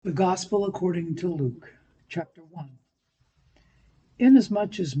The Gospel according to Luke, chapter 1.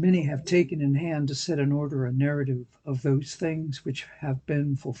 Inasmuch as many have taken in hand to set in order a narrative of those things which have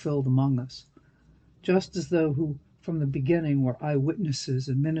been fulfilled among us, just as though who from the beginning were eyewitnesses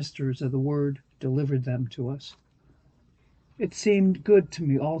and ministers of the word delivered them to us, it seemed good to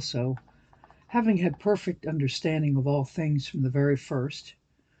me also, having had perfect understanding of all things from the very first,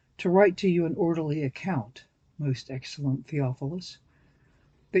 to write to you an orderly account, most excellent Theophilus,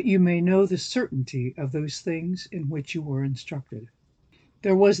 that you may know the certainty of those things in which you were instructed.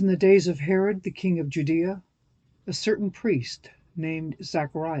 There was in the days of Herod the king of Judea a certain priest named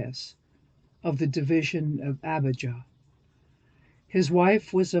Zacharias, of the division of Abijah. His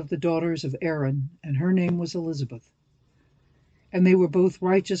wife was of the daughters of Aaron, and her name was Elizabeth. And they were both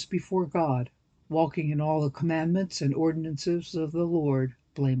righteous before God, walking in all the commandments and ordinances of the Lord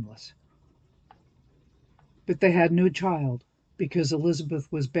blameless. But they had no child, because Elizabeth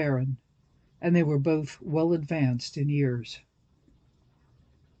was barren, and they were both well advanced in years.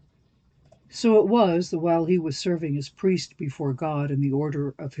 So it was that while he was serving as priest before God in the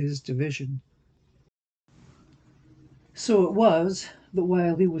order of his division,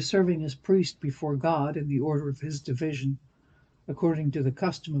 according to the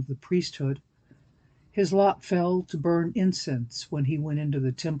custom of the priesthood, his lot fell to burn incense when he went into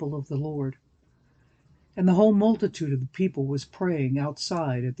the temple of the Lord. And the whole multitude of the people was praying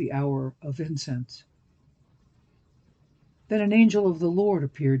outside at the hour of incense. Then an angel of the Lord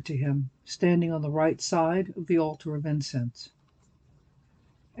appeared to him, standing on the right side of the altar of incense.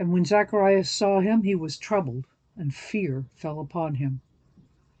 And when Zacharias saw him, he was troubled, and fear fell upon him.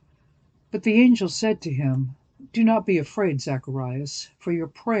 But the angel said to him, "Do not be afraid, Zacharias, for your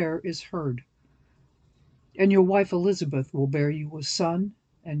prayer is heard. And your wife Elizabeth will bear you a son,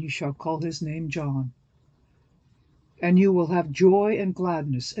 and you shall call his name John. And you will have joy and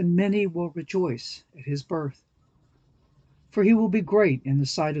gladness, and many will rejoice at his birth. For he will be great in the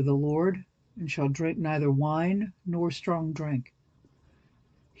sight of the Lord, and shall drink neither wine nor strong drink.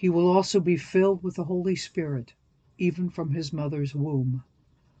 He will also be filled with the Holy Spirit, even from his mother's womb.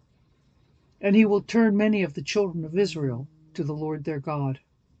 And he will turn many of the children of Israel to the Lord their God.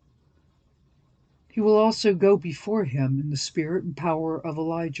 He will also go before him in the spirit and power of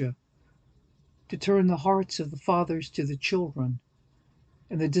Elijah, to turn the hearts of the fathers to the children,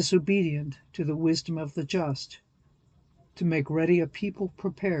 and the disobedient to the wisdom of the just, to make ready a people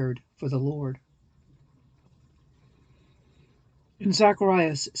prepared for the Lord." And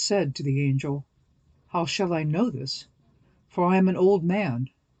Zacharias said to the angel, "How shall I know this? For I am an old man,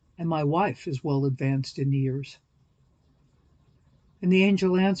 and my wife is well advanced in years." And the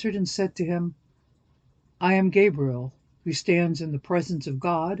angel answered and said to him, "I am Gabriel, who stands in the presence of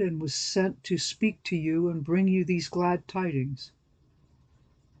God, and was sent to speak to you and bring you these glad tidings.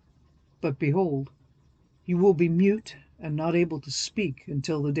 But behold, you will be mute and not able to speak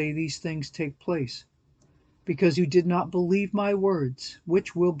until the day these things take place, because you did not believe my words,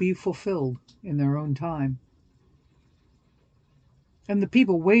 which will be fulfilled in their own time." And the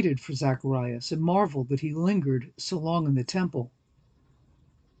people waited for Zacharias, and marveled that he lingered so long in the temple.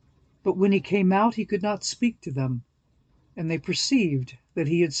 But when he came out, he could not speak to them, and they perceived that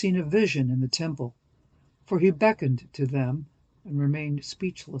he had seen a vision in the temple, for he beckoned to them and remained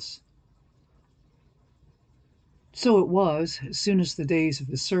speechless. So it was, as soon as the days of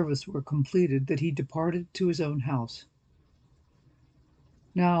his service were completed, that he departed to his own house.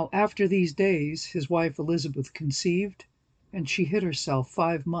 Now after these days his wife Elizabeth conceived, and she hid herself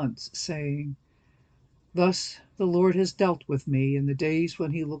 5 months, saying, "Thus the Lord has dealt with me in the days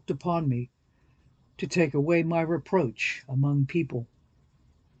when he looked upon me, to take away my reproach among people."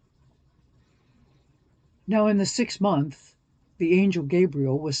 Now in the 6th month the angel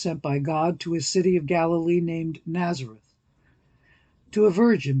Gabriel was sent by God to a city of Galilee named Nazareth, to a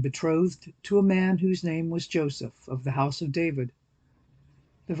virgin betrothed to a man whose name was Joseph, of the house of David.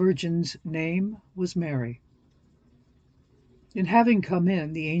 The virgin's name was Mary. And having come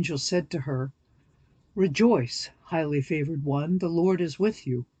in, the angel said to her, "Rejoice, highly favored one, the Lord is with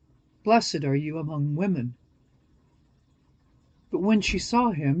you. Blessed are you among women." But when she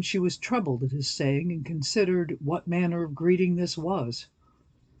saw him, she was troubled at his saying, and considered what manner of greeting this was.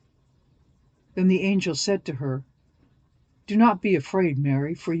 Then the angel said to her, "Do not be afraid,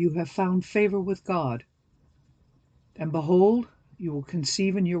 Mary, for you have found favor with God. And behold, you will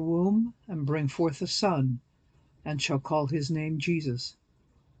conceive in your womb, and bring forth a son, and shall call his name Jesus.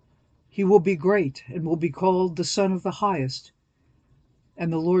 He will be great, and will be called the Son of the Highest.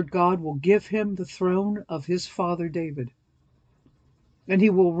 And the Lord God will give him the throne of his father David. And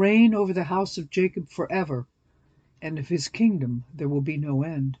he will reign over the house of Jacob forever, and of his kingdom there will be no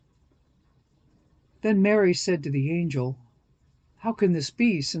end." Then Mary said to the angel, "How can this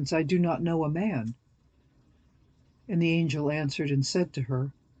be, since I do not know a man?" And the angel answered and said to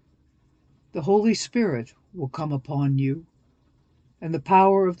her, "The Holy Spirit will come upon you, and the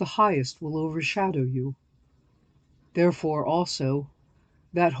power of the Highest will overshadow you. Therefore also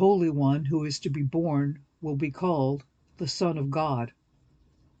that Holy One who is to be born will be called the Son of God.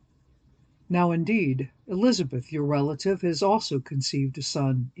 Now indeed, Elizabeth, your relative, has also conceived a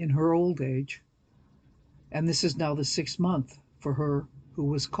son in her old age, and this is now the 6th month for her who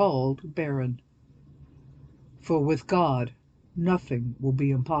was called barren. For with God nothing will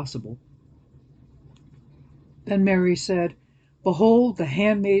be impossible." Then Mary said, "Behold, the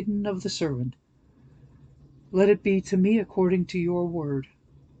handmaiden of the servant. Let it be to me according to your word."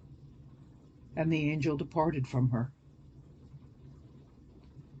 And the angel departed from her.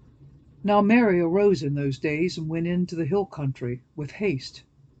 Now Mary arose in those days and went into the hill country with haste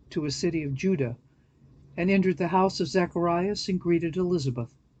to a city of Judah, and entered the house of Zacharias and greeted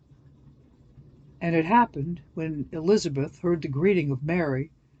Elizabeth. And it happened, when Elizabeth heard the greeting of Mary,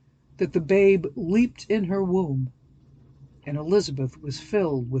 that the babe leaped in her womb, and Elizabeth was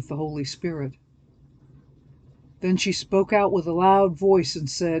filled with the Holy Spirit. Then she spoke out with a loud voice and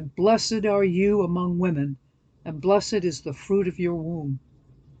said, "Blessed are you among women, and blessed is the fruit of your womb.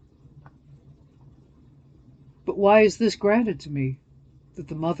 But why is this granted to me, that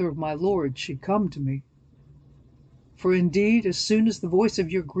the mother of my Lord should come to me? For indeed, as soon as the voice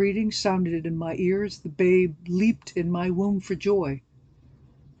of your greeting sounded in my ears, the babe leaped in my womb for joy.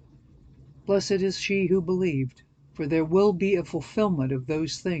 Blessed is she who believed, for there will be a fulfillment of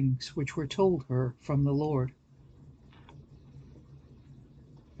those things which were told her from the Lord."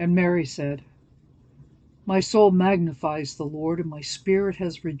 And Mary said, "My soul magnifies the Lord, and my spirit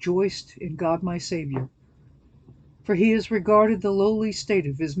has rejoiced in God my Saviour. For he has regarded the lowly state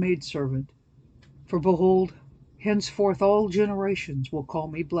of his maidservant. For behold, henceforth all generations will call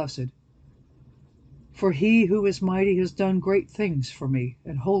me blessed. For he who is mighty has done great things for me,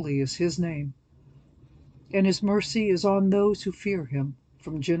 and holy is his name. And his mercy is on those who fear him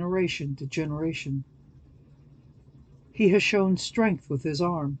from generation to generation. He has shown strength with his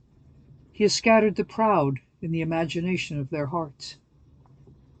arm. He has scattered the proud in the imagination of their hearts.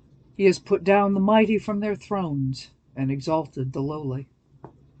 He has put down the mighty from their thrones, and exalted the lowly.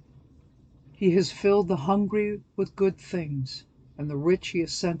 He has filled the hungry with good things, and the rich he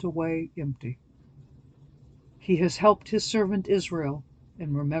has sent away empty. He has helped his servant Israel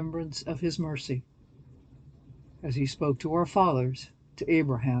in remembrance of his mercy, as he spoke to our fathers, to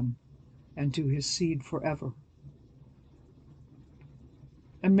Abraham, and to his seed forever."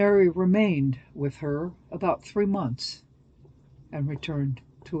 And Mary remained with her about 3 months, and returned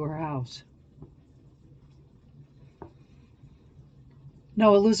to her house.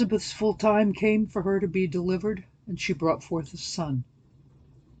 Now Elizabeth's full time came for her to be delivered, and she brought forth a son.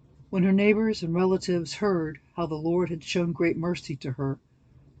 When her neighbors and relatives heard how the Lord had shown great mercy to her,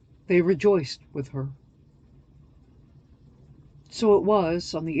 they rejoiced with her. So it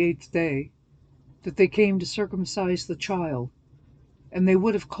was on the 8th day that they came to circumcise the child, and they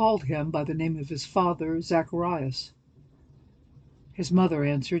would have called him by the name of his father, Zacharias. His mother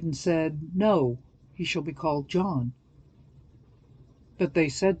answered and said, "No, he shall be called John." But they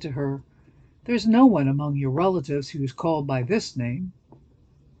said to her, "There is no one among your relatives who is called by this name."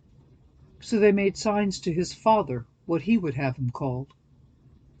 So they made signs to his father what he would have him called.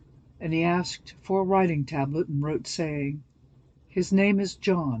 And he asked for a writing tablet and wrote, saying, "His name is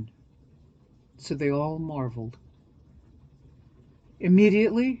John." So they all marveled.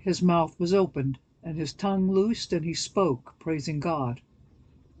 Immediately his mouth was opened, and his tongue loosed, and he spoke, praising God.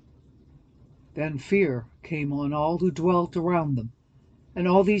 Then fear came on all who dwelt around them, and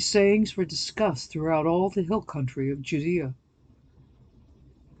all these sayings were discussed throughout all the hill country of Judea.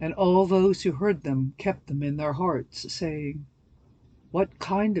 And all those who heard them kept them in their hearts, saying, "What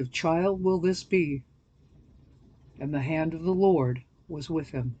kind of child will this be?" And the hand of the Lord was with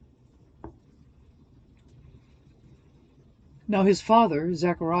him. Now his father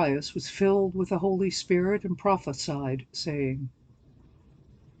Zacharias was filled with the Holy Spirit, and prophesied, saying,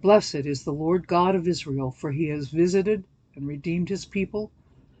 "Blessed is the Lord God of Israel, for he has visited and redeemed his people,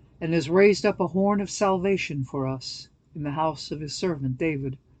 and has raised up a horn of salvation for us in the house of his servant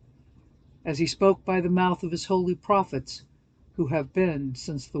David, as he spoke by the mouth of his holy prophets, who have been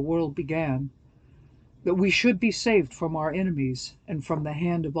since the world began, that we should be saved from our enemies, and from the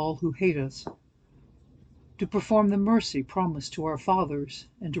hand of all who hate us, to perform the mercy promised to our fathers,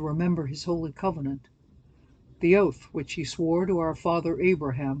 and to remember his holy covenant, the oath which he swore to our father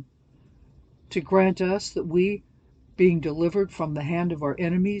Abraham, to grant us that we being delivered from the hand of our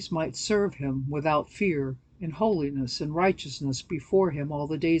enemies, might serve him without fear, in holiness and righteousness before him all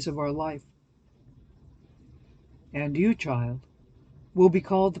the days of our life. And you, child, will be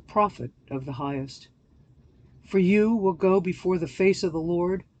called the prophet of the Highest, for you will go before the face of the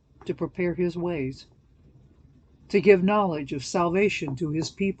Lord to prepare his ways, to give knowledge of salvation to his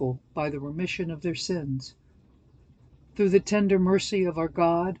people by the remission of their sins, through the tender mercy of our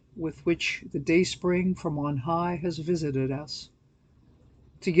God, with which the dayspring from on high has visited us,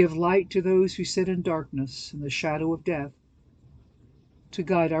 to give light to those who sit in darkness and the shadow of death, to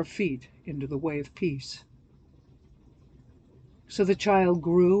guide our feet into the way of peace. So the child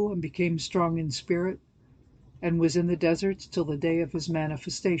grew and became strong in spirit, and was in the deserts till the day of his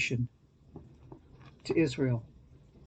manifestation to Israel.